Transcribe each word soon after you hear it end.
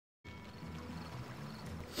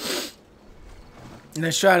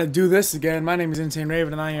Let's try to do this again. My name is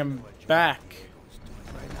InsaneRaven, and I am back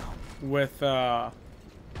with Red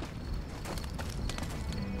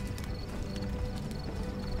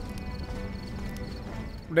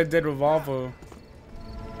Dead Revolver.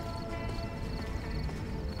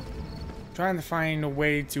 Trying to find a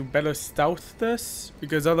way to better stealth this,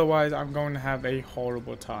 because otherwise I'm going to have a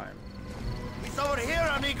horrible time. It's over here,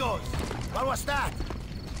 amigos. What was that?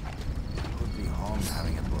 Could be home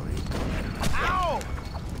having a burrito. Ow!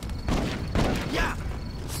 Yeah.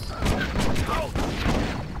 Ow!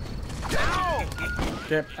 Ow!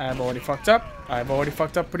 Okay, I've already fucked up. I've already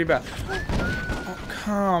fucked up pretty bad. Oh,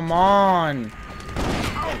 come on.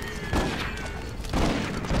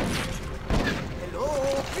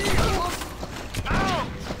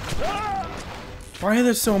 Why are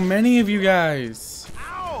there so many of you guys?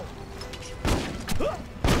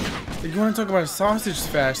 Like, you want to talk about a sausage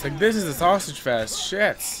fest? Like, this is a sausage fest.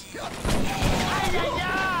 Shit.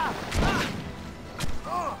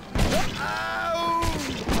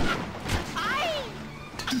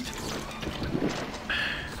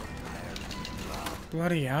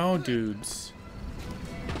 Bloody hell, dudes.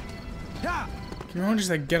 Can you all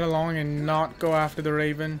just, like, get along and not go after the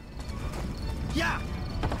Raven? Yeah.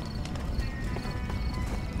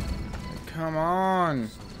 Come on.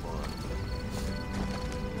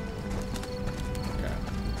 Okay.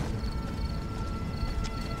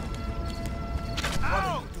 What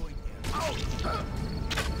are you doing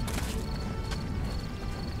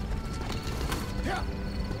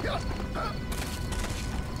here?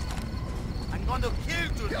 I'm going to kill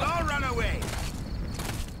you. Don't run away.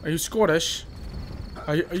 Are you Scottish?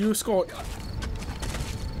 Are you Scot?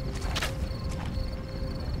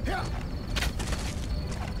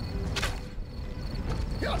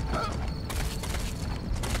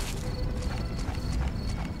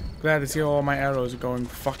 Glad to see all my arrows are going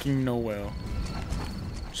fucking nowhere.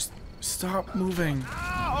 Just stop moving.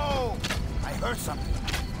 Ow! I heard something.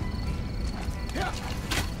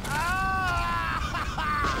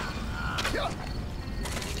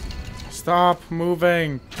 Stop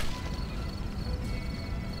moving.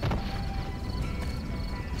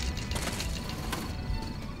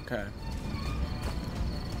 Okay.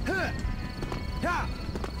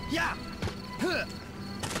 Yeah.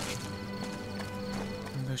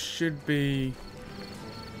 There should be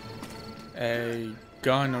a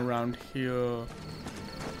gun around here.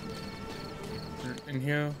 In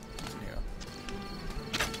here? Yeah.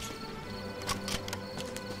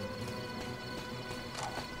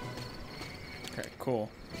 Okay, cool.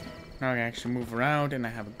 Now I can actually move around and I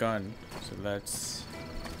have a gun. So let's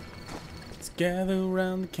gather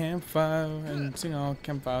around the campfire and sing our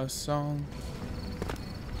campfire song.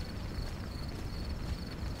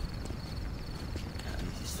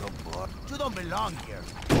 You don't belong here.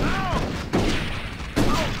 Ow!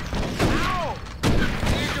 Ow! Ow!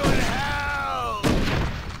 Need your help!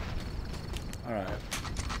 Alright.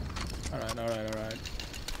 Alright.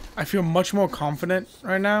 I feel much more confident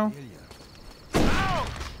right now. Ow!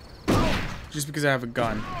 Just because I have a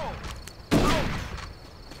gun.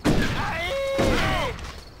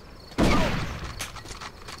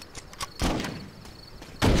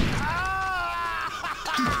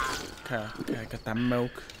 Okay, I got that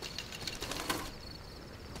milk.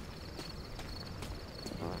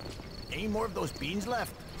 Any more of those beans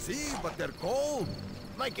left? See, but they're cold.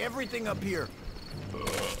 Like everything up here.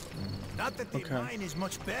 Not that the mine is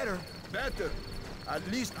much better. Better. At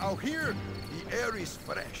least out here, the air is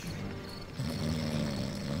fresh.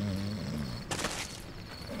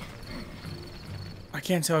 I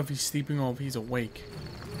can't tell if he's sleeping or if he's awake.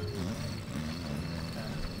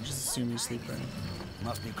 Just assume he's sleeping.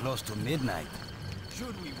 Must be close to midnight.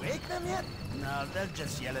 Should we wake them yet? No, they'll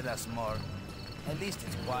just yell at us more. At least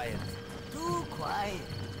it's quiet. Too quiet.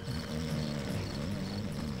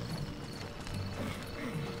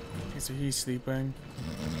 Okay, so he's sleeping.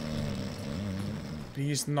 But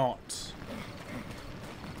he's not.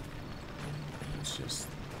 Let's just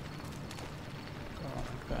go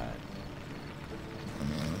like that.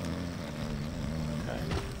 Okay, I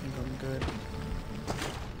think I'm good.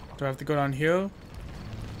 Do I have to go down here?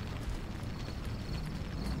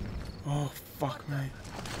 Oh, fuck me.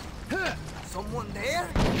 Someone there?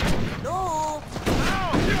 No!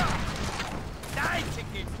 Die,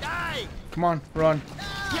 chicken, die! Come on, run.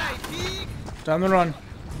 Die, pig! Down the run.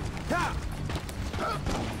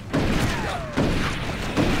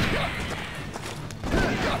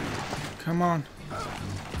 Come on.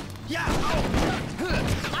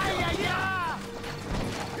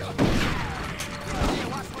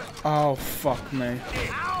 Oh, fuck me.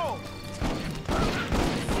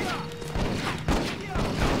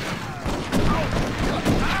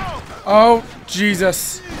 Oh,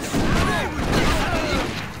 Jesus.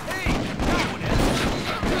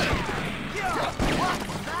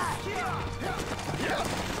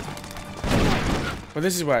 Well,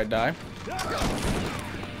 this is where I die.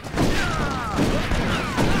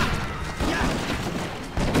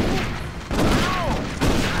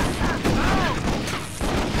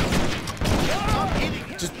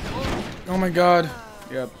 Just, oh my god.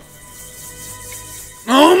 Yep.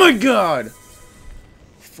 Oh my god!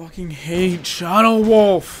 Fucking hate Shadow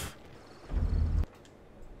Wolf.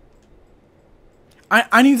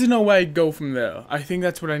 I need to know where I go from there. I think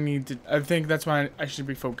that's what I need to. I think that's what I should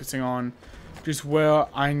be focusing on. Just where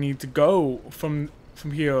I need to go from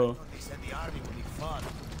here. They said the army would be fun.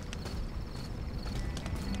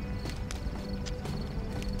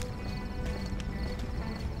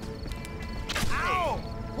 Ow!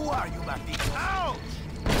 Who are you, Martito? Ouch!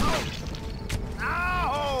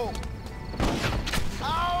 Ow!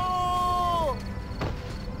 Ow!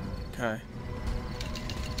 Okay.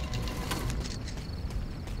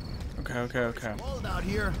 Okay. It's cold out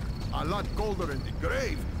here. A lot colder in the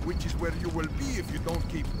grave, which is where you will be if you don't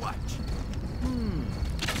keep watch.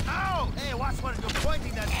 Ow! Hey, watch where you're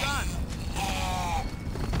pointing that gun.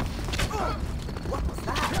 What was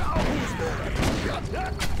that?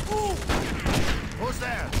 Who's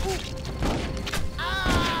there?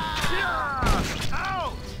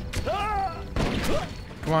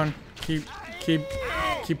 Come on,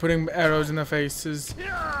 keep putting arrows in their faces.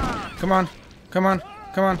 Come on.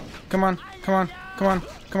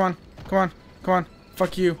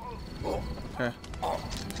 Fuck you. Okay.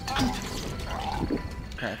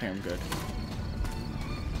 Okay, I think I'm good.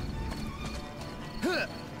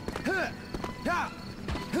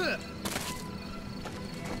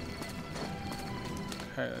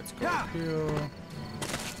 Okay, let's go up here.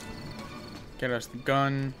 Get us the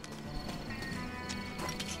gun.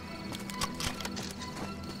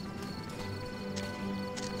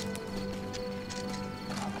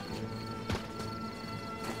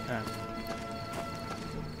 Okay.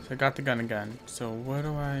 So I got the gun again. So where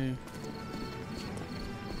do I...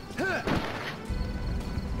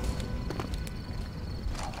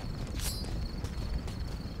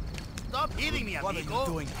 Stop hitting me, amigo. What are you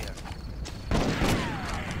doing here?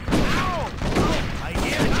 Ow! I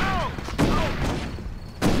hear it. Ow!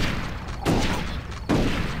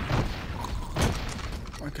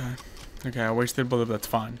 Okay, I wasted a bullet, but that's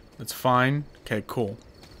fine. That's fine. Okay, cool.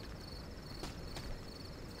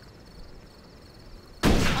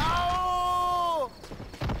 Ow!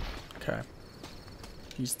 Okay.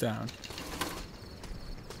 He's down.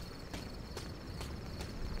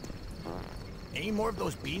 Any more of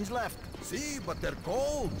those beans left? See, but they're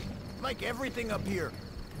cold. Like everything up here.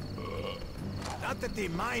 Not that the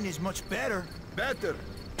mine is much better. Better.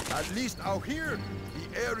 At least out here,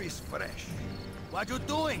 the air is fresh. What you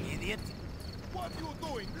doing, idiot? What you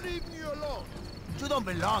doing? Leave me alone. You don't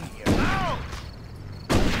belong here. Ouch!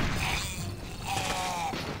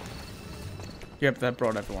 Yep, that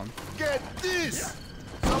brought everyone. Get this!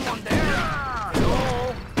 Someone there?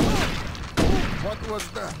 Hello? What was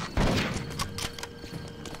that?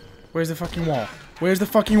 Where's the fucking wall? Where's the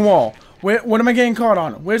fucking wall? What am I getting caught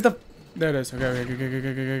on? Where's the... There it is. Okay.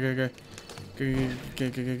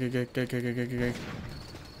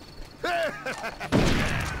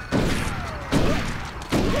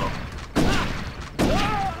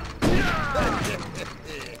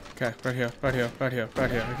 Okay, right here. I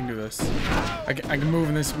can do this. I can move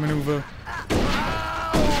in this maneuver.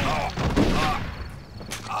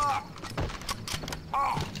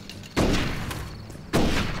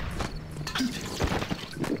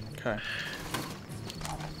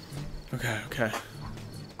 Okay.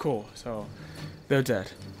 Cool. So, they're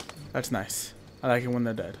dead. That's nice. I like it when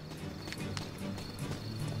they're dead.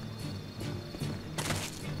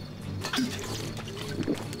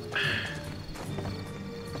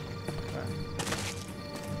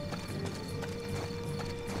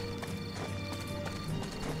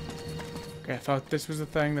 Okay, I thought this was a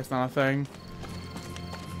thing. That's not a thing.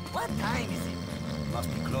 What time is it?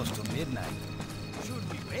 Must be close to midnight.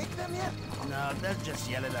 Should we wake them yet? No, they'll just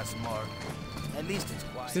yell at us more. At least it's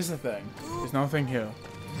quiet. Is this a thing? There's nothing here.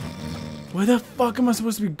 Where the fuck am I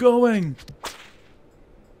supposed to be going?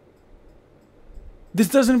 This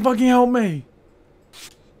doesn't fucking help me.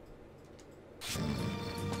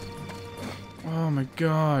 Oh my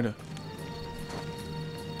god.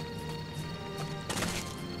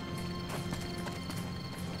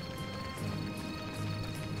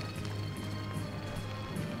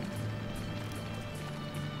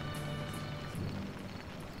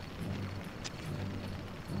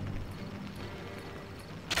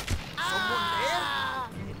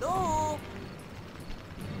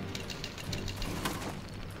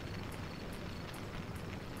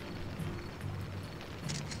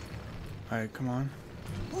 Alright, come on.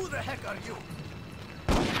 Who the heck are you?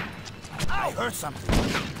 I heard something.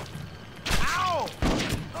 Ow!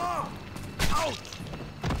 Ouch!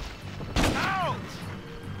 Ouch!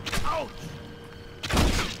 Ouch!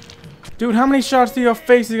 Dude, how many shots to your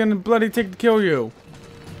face is gonna bloody take to kill you?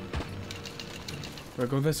 Do I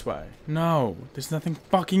go this way? No, there's nothing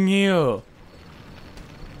fucking here.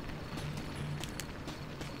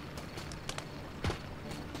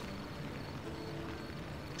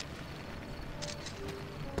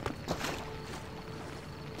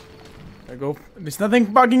 I go. There's nothing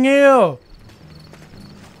fucking here.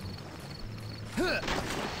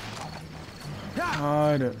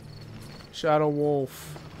 God. Shadow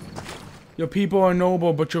Wolf. Your people are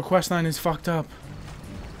noble, but your questline is fucked up.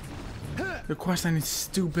 Your questline is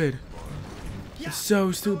stupid. It's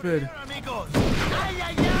so stupid.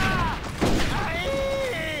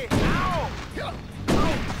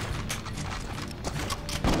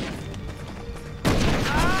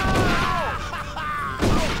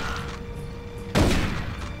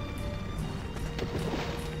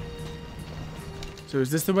 So is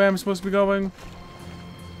this the way I'm supposed to be going?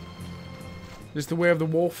 Is this the way of the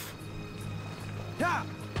wolf?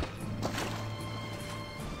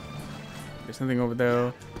 There's nothing over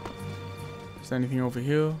there. Is there anything over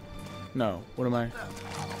here? No. What am I?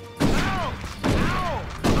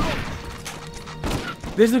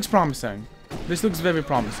 This looks promising. This looks very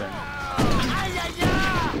promising.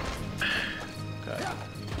 Okay.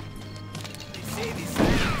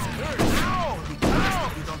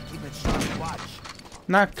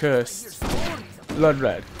 Not cursed. Blood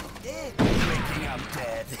red. Waking up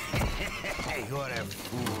dead. You're a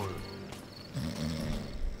fool.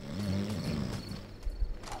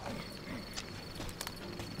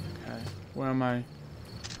 Okay, where am I?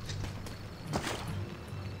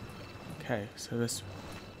 Okay, so this.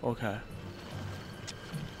 Okay.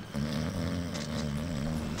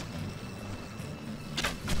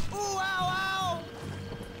 Ooh, ow, ow.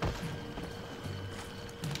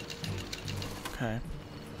 Okay.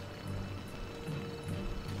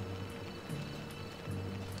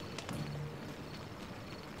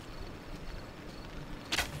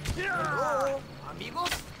 Hello, amigos?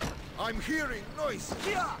 I'm hearing noise.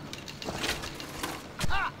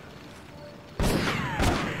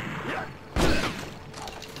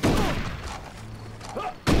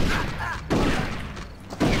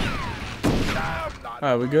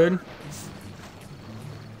 Alright, we good? Okay,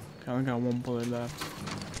 I only got one bullet left.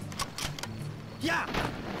 Yeah.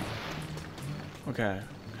 Okay,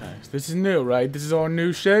 okay. So this is new, right? This is all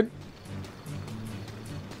new shit?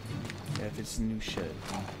 Yeah, this is new shit.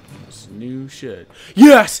 It's new shit.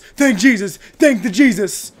 Yes! Thank Jesus! Thank the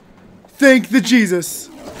Jesus! Thank the Jesus!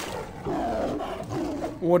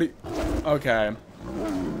 What do you... Okay.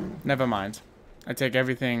 Never mind. I take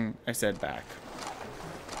everything I said back.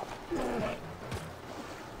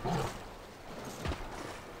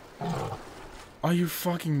 Are you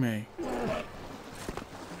fucking me?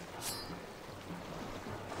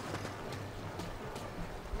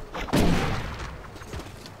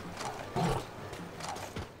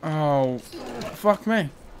 Oh, fuck me.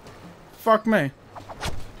 Fuck me.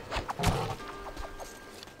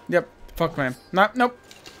 Yep, fuck me. Nope.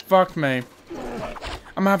 Fuck me.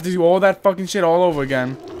 I'm gonna have to do all that fucking shit all over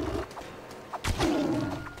again.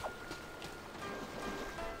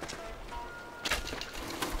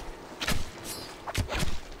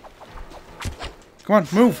 Come on,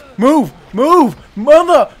 move, move, move,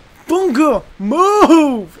 mother funker,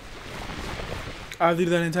 move! I have to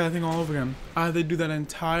do that entire thing all over again. I have to do that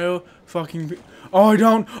entire fucking... Oh, I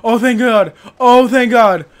don't. Oh, thank God. Oh, thank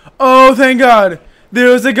God. Oh, thank God. There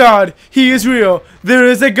is a God. He is real. There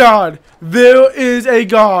is a God. There is a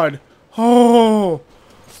God. Oh.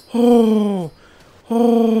 Oh.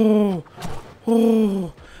 Oh.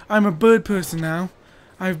 Oh. I'm a bird person now.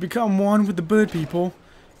 I've become one with the bird people.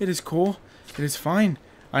 It is cool. It is fine.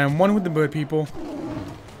 I am one with the bird people.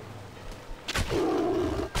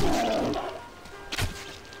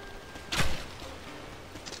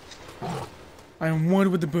 I am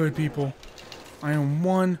one with the bird people. I am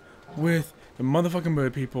one with the motherfucking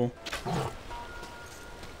bird people.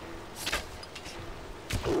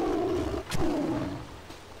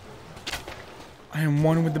 I am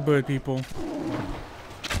one with the bird people.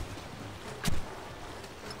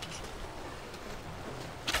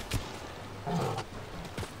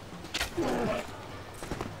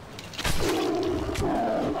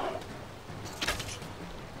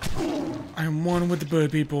 I am one with the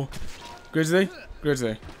bird people. Grizzly?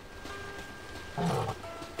 Grizzly.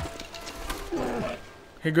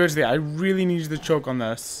 Hey, Grizzly, I really need you to choke on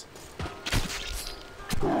this.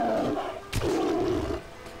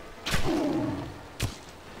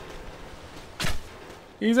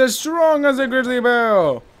 He's as strong as a grizzly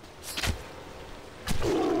bear.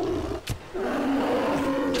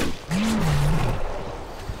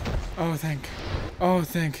 Oh, thank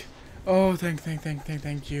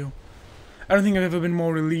you. I don't think I've ever been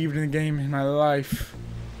more relieved in a game in my life.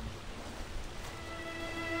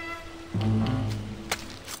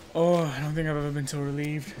 Oh, I don't think I've ever been so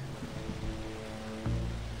relieved.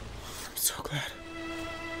 I'm so glad.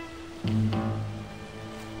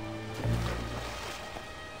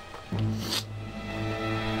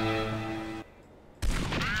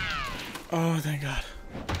 Oh, thank God.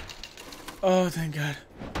 Oh, thank God.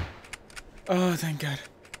 Oh, thank God.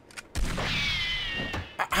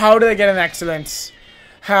 How did I get an excellence?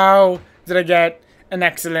 How did I get an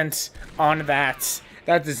excellence on that?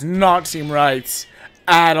 That does not seem right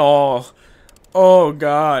at all. Oh,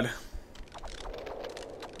 God.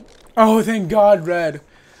 Oh, thank God, Red.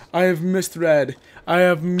 I have missed Red. I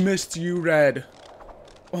have missed you, Red.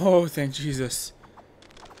 Oh, thank Jesus.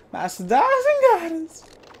 Master Stars and Gardens.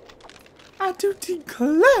 I do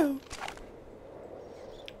declare.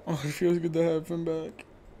 Oh, it feels good to have him back.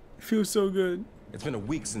 It feels so good. It's been a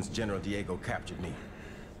week since General Diego captured me.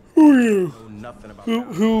 Who are you? I know nothing about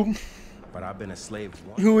Who? But I've been a slave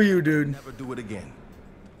once. Who are you, dude? Never do it again.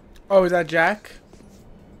 Oh, is that Jack?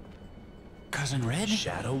 Cousin Red?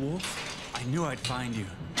 Shadow Wolf? I knew I'd find you.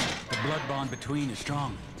 The blood bond between is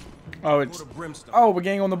strong. Oh, it's... Oh, we're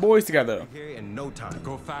getting on the boys together. Here in no time.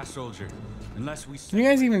 Go fast, soldier. Unless we... Can you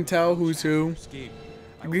guys even tell who's who?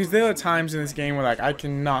 Because there are times in this game where, like, I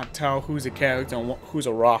cannot tell who's a character and who's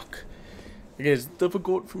a rock. It is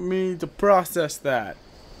difficult for me to process that.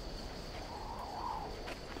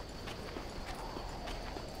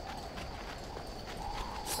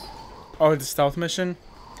 Oh, it's a stealth mission?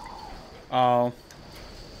 Oh.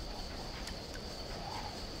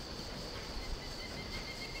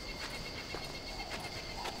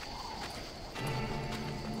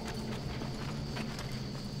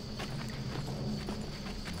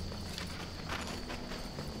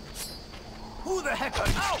 Who the heck are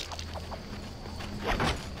you?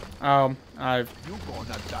 I've... You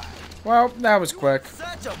gonna die. Well, that was quick.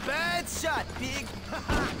 Such a bad shot, pig.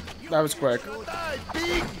 That was quick. You die,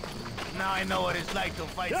 pig. Now I know what it's like to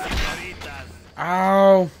fight senoritas.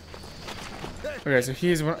 Ow. Okay, so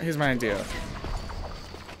here's my idea.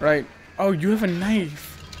 Right. Oh, you have a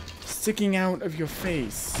knife sticking out of your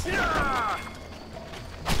face.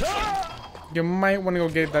 You might want to go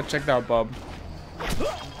get that checked out, bub.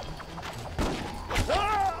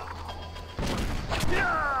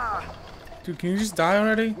 Dude, can you just die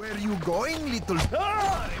already? Where are you going, little?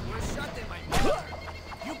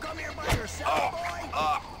 You come here by yourself, boy?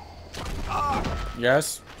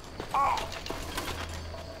 Yes. I'm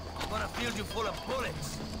gonna fill you full of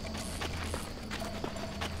bullets.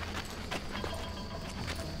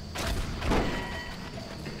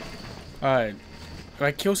 Alright. If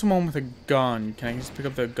I kill someone with a gun, can I just pick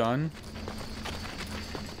up the gun?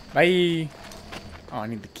 Bye. Oh, I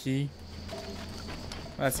need the key.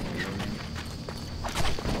 That's convenient.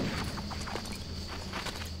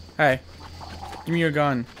 Hey, give me your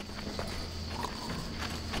gun.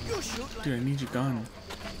 Dude, I need your gun.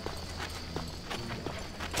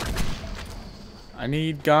 I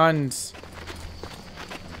need guns.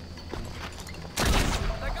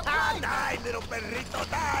 Die, little perrito,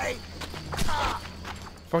 die!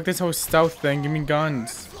 Fuck this whole stealth thing. Give me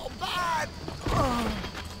guns. So bad!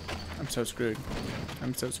 I'm so screwed.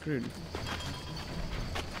 I'm so screwed.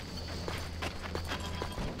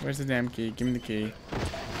 Where's the damn key? Give me the key.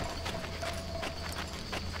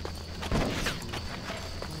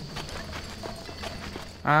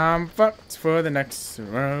 I'm fucked for the next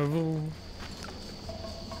level.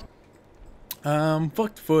 I'm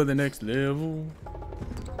fucked for the next level.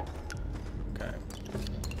 Okay.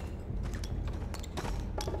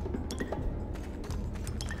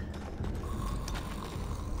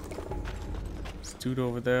 This dude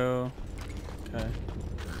over there. Okay.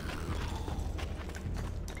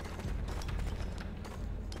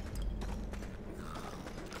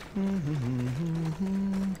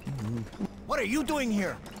 What are you doing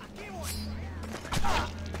here?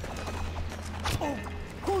 Oh,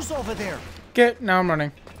 who's over there? Get. Now I'm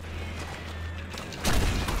running.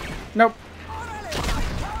 Nope.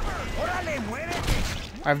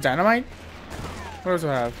 I have dynamite? What else do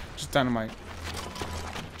I have? Just dynamite.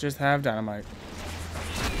 Just have dynamite.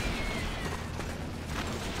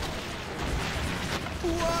 Who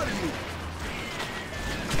are you?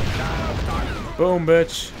 Boom,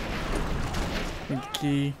 bitch. Need the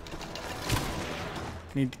key.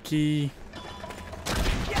 Need the key.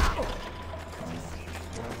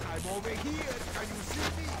 I'm over here. Can you see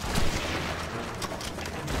me?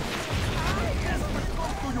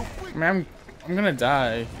 mean, I'm gonna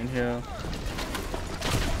die in here.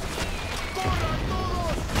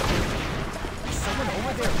 Someone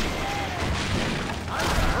over there.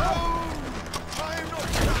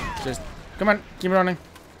 Just, come on, keep running.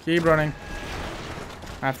 Keep running.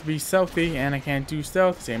 I have to be stealthy, and I can't do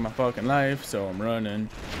stealth to save my fucking life, so I'm running.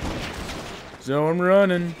 I'm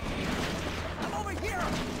over here.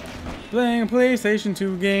 Playing a PlayStation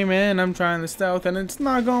 2 game, and I'm trying to stealth, and it's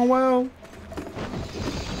not going well.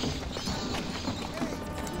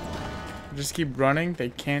 Just keep running, they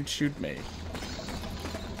can't shoot me.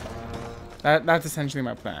 That's essentially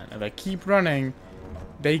my plan. If I keep running,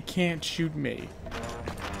 they can't shoot me.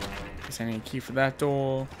 Guess I need a key for that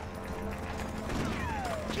door.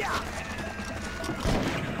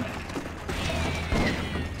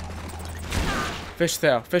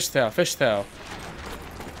 Fishtail, fishtail, fishtail.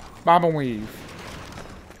 Bob and weave.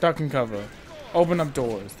 Duck and cover. Open up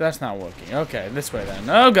doors. That's not working. Okay, this way then.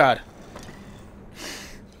 Oh god.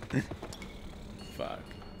 Fuck.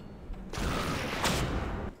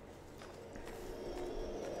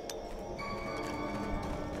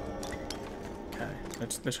 Okay,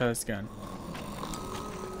 let's try this again.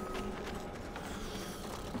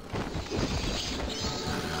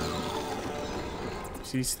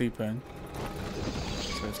 She's sleeping.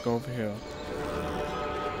 So let's go over here.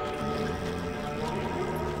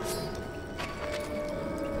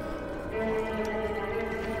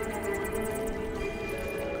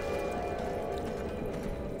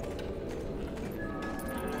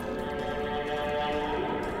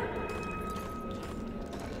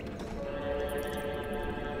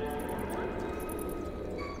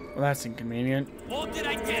 Well, that's inconvenient. What did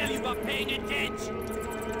I tell you about paying attention?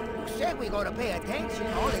 Who said we gotta pay attention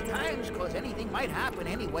all the times, cause anything might happen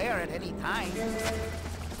anywhere at any time.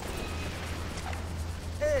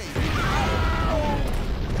 Hey.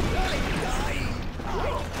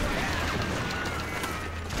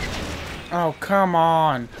 Oh, come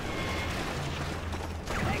on.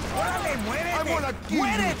 I wanna kill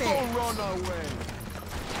you. Don't run away.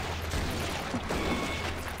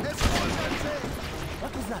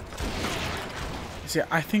 What was that? See,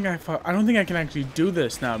 I don't think I can actually do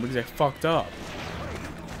this now because I fucked up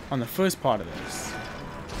on the first part of this.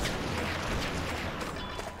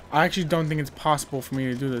 I actually don't think it's possible for me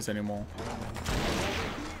to do this anymore.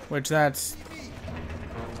 Which that's...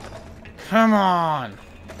 Come on!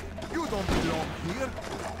 You don't belong here.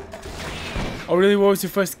 Oh really, what was your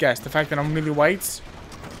first guess? The fact that I'm really white?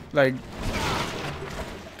 Like...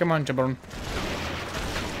 Come on, Jabron.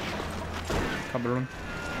 Cabron.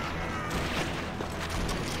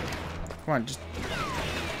 Come on, just...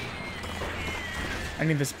 I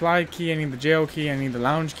need the supply key, I need the jail key, I need the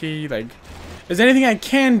lounge key, like... Is there anything I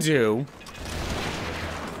can do?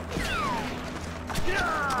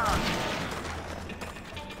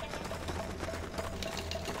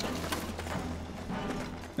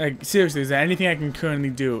 Like, seriously, is there anything I can currently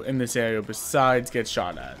do in this area besides get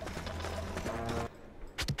shot at?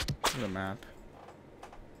 The map.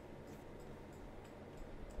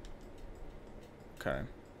 Okay.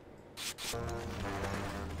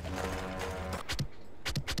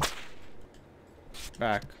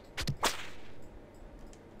 Back.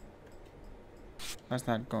 That's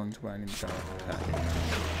not going to where I need to go. Okay.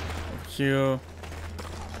 Here.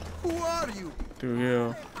 Who are you? Through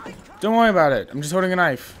here. Don't worry about it. I'm just holding a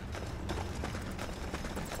knife.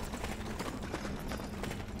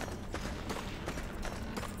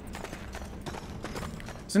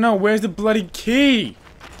 So no, where's the bloody key?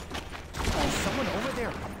 Oh, someone over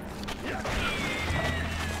there.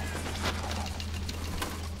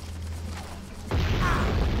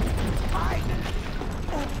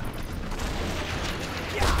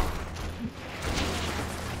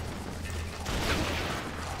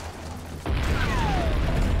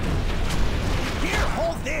 Here,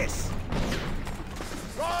 hold this.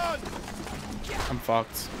 Run! I'm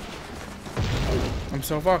fucked. I'm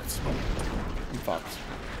so fucked. I'm fucked.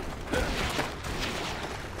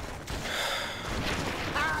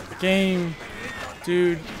 Game.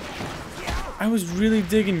 Dude. I was really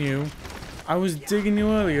digging you. I was digging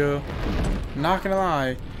you earlier. Not gonna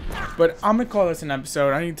lie. But I'm gonna call this an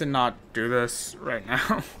episode. I need to not do this right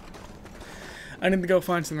now. I need to go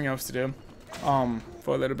find something else to do.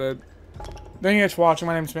 For a little bit. Thank you guys for watching.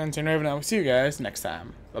 My name is InsaneRaven. I will see you guys next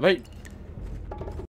time. Bye bye.